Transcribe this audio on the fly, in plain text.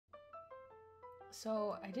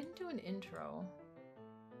So I didn't do an intro.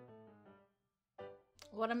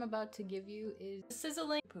 What I'm about to give you is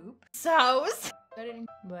sizzling poop sauce. Editing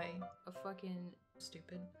by a fucking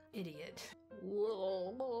stupid idiot.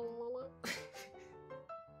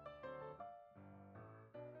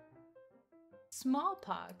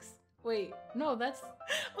 Smallpox. Wait, no, that's...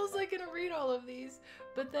 I was like gonna read all of these,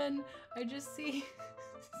 but then I just see...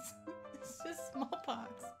 it's just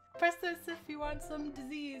smallpox. Press this if you want some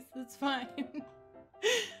disease, that's fine.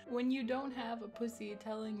 When you don't have a pussy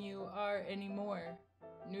telling you are anymore.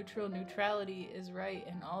 Neutral neutrality is right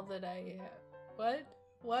and all that I have. What?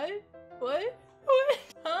 What? What? What?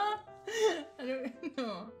 Huh? I don't...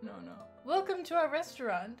 No. Welcome to our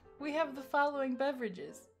restaurant. We have the following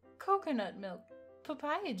beverages. Coconut milk,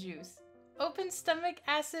 papaya juice, open stomach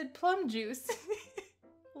acid plum juice,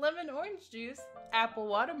 lemon orange juice, apple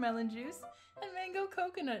watermelon juice, and mango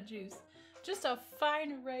coconut juice. Just a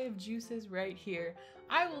fine array of juices right here.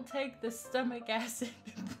 I will take the stomach acid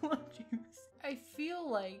plum juice. I feel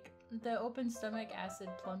like the open stomach acid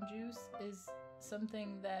plum juice is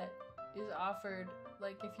something that is offered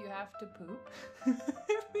like if you have to poop.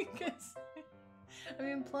 Because, I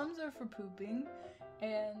mean, plums are for pooping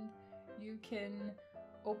and you can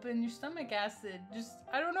open your stomach acid. Just,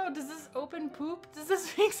 I don't know, does this open poop? Does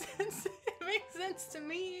this make sense? It makes sense to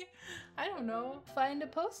me. I don't know. Find a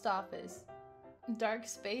post office. Dark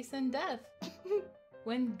space and death.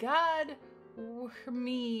 When God were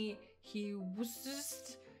me, he was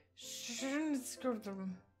just...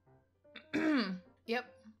 Yep.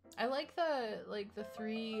 I like the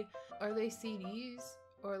three, are they CDs?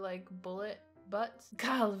 Or like bullet butts?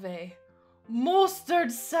 Calve.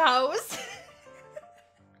 Mustard sauce!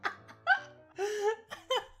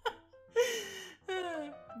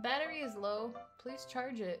 Battery is low. Please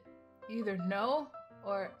charge it. Either no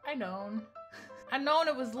or I known. I known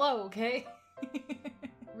it was low, okay?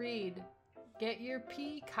 Read. Get your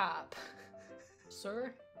pee cop.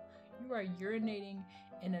 Sir, you are urinating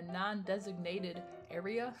in a non-designated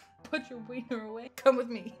area. Put your wiener away. Come with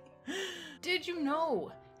me. Did you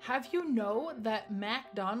know? Have you know that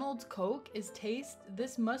McDonald's Coke is taste?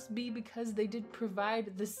 This must be because they did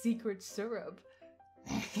provide the secret syrup.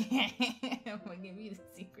 I'm gonna give you the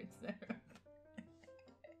secret syrup.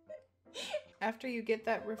 After you get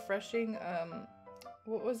that refreshing,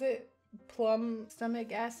 what was it? Plum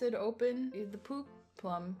stomach acid open, the poop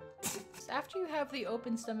plum. After you have the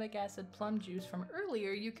open stomach acid plum juice from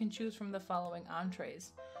earlier, you can choose from the following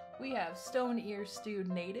entrees. We have stone ear stewed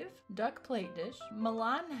native, duck plate dish,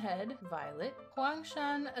 Milan head violet,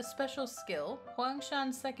 Huangshan a special skill,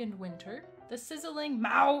 Huangshan second winter, the sizzling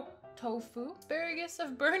Mao tofu, asparagus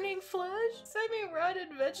of burning flesh, semi-rotted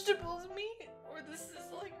vegetables meat, or the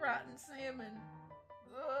sizzling rotten salmon.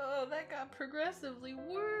 Oh, that got progressively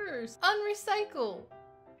worse. Unrecycle.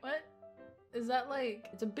 What? Is that like,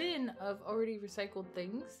 it's a bin of already recycled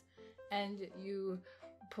things and you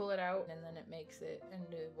pull it out and then it makes it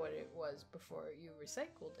into what it was before you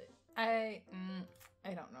recycled it. I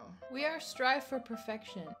don't know. We are strive for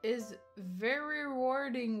perfection is very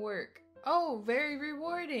rewarding work. Oh, very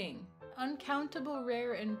rewarding. Uncountable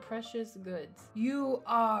rare and precious goods. You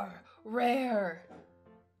are rare.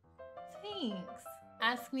 Thanks.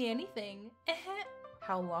 Ask me anything.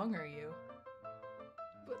 How long are you?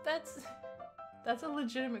 But that's a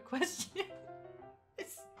legitimate question.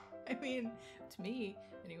 I mean, to me,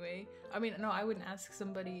 anyway. I mean, no, I wouldn't ask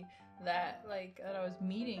somebody that, like, that I was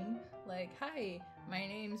meeting, like, hi, my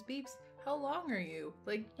name's Beeps, how long are you?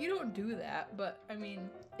 Like, you don't do that, but, I mean,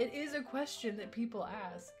 it is a question that people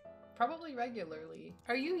ask, probably regularly.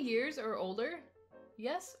 Are you years or older?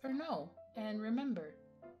 Yes or no? And remember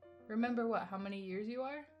what, how many years you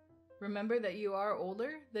are? Remember that you are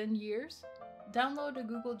older than years? Download a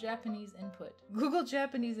Google Japanese Input. Google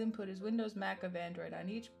Japanese Input is Windows, Mac, of Android on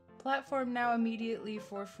each platform now immediately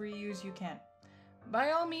for free use you can.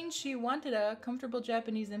 By all means, she wanted a comfortable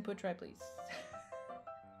Japanese input, try please.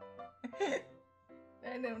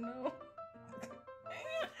 I don't know.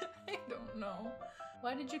 I don't know.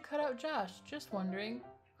 Why did you cut out Josh? Just wondering.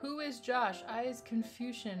 Who is Josh? I is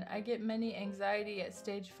Confucian. I get many anxiety at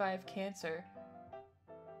stage 5 cancer.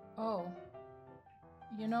 Oh.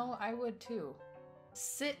 You know, I would too.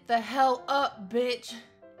 Sit the hell up, bitch!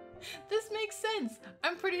 This makes sense.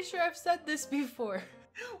 I'm pretty sure I've said this before.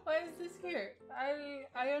 Why is this here?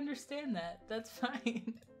 I understand that. That's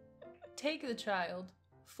fine. Take the child.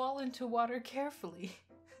 Fall into water carefully.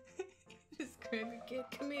 Just grab your kid.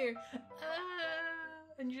 Come here.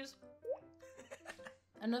 Ah, and you just...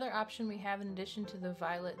 Another option we have in addition to the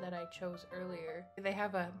violet that I chose earlier, they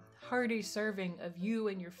have a hearty serving of you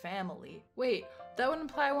and your family. Wait, that would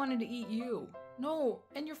imply I wanted to eat you. No,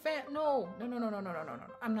 and your no.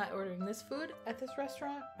 I'm not ordering this food at this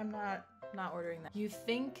restaurant. I'm not ordering that. You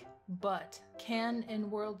think, but can in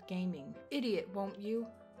world gaming. Idiot, won't you?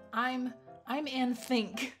 I'm and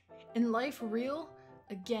think. In life real?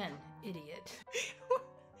 Again, idiot.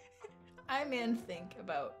 I'm and think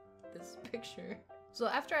about this picture. So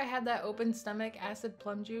after I had that open stomach acid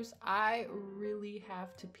plum juice, I really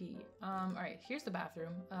have to pee. All right, here's the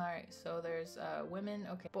bathroom. All right, so there's women.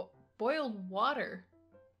 Okay, boiled water.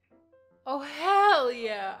 Oh hell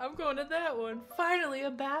yeah, I'm going to that one. Finally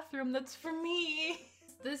a bathroom that's for me.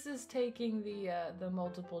 This is taking the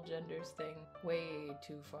multiple genders thing way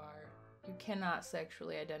too far. You cannot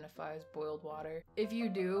sexually identify as boiled water. If you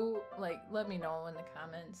do, like, let me know in the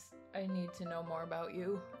comments. I need to know more about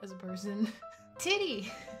you as a person.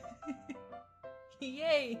 Titty!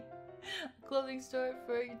 Yay! A clothing store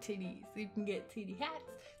for your titties. You can get titty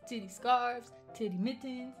hats, titty scarves, titty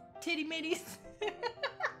mittens, titty middies. You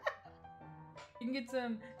can get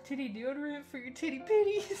some titty deodorant for your titty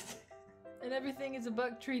pitties. And everything is a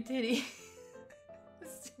 $1 titty.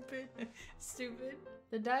 Stupid. Stupid.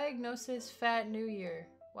 The diagnosis Fat New Year.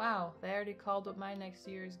 Wow, they already called what my next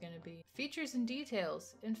year is gonna be. Features and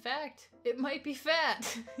details. In fact, it might be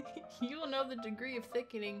fat. You'll know the degree of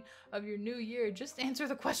thickening of your new year. Just answer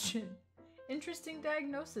the question. Interesting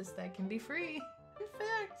diagnosis that can be free. In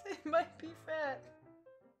fact, it might be fat.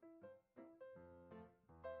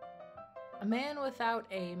 A man without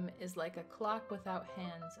aim is like a clock without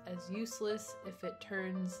hands, as useless if it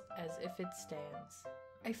turns as if it stands.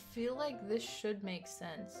 I feel like this should make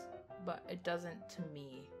sense, but it doesn't to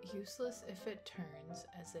me. Useless if it turns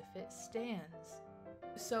as if it stands.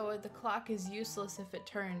 So the clock is useless if it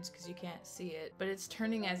turns because you can't see it, but it's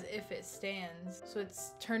turning as if it stands. So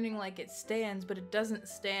it's turning like it stands, but it doesn't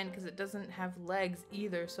stand because it doesn't have legs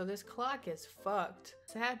either. So this clock is fucked.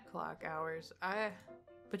 Sad clock hours.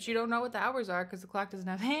 But you don't know what the hours are because the clock doesn't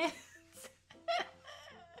have hands.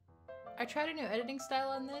 I tried a new editing style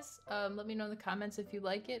on this. Let me know in the comments if you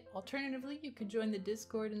like it. Alternatively, you could join the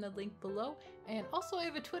Discord in the link below. And also I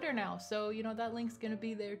have a Twitter now, so you know that link's gonna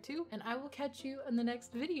be there too. And I will catch you in the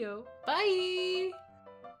next video. Bye!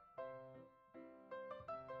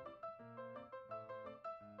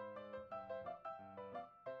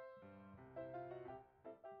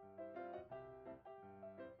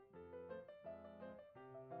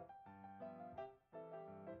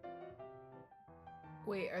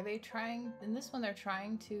 Wait, are they trying, in this one they're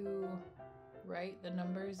trying to write the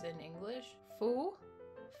numbers in English? 4,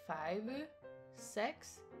 5,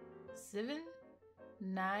 6, 7,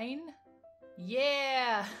 9,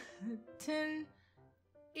 yeah! 10,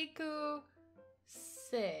 equal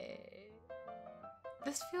 6.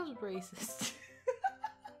 This feels racist.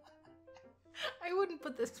 I wouldn't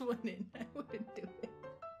put this one in, I wouldn't do it.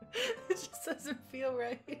 It just doesn't feel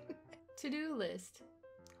right. To-do list.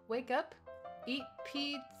 Wake up. Eat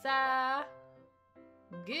pizza.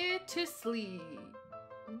 Get to sleep.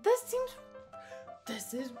 This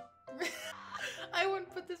is I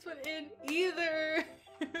wouldn't put this one in either.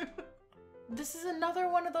 This is another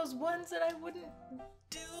one of those ones that I wouldn't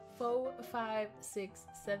do. 4, 5, 6,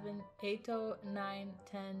 7, 8, 9,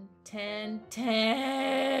 10.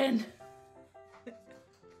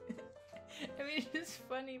 I mean, it's just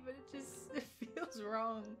funny, but it feels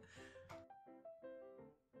wrong.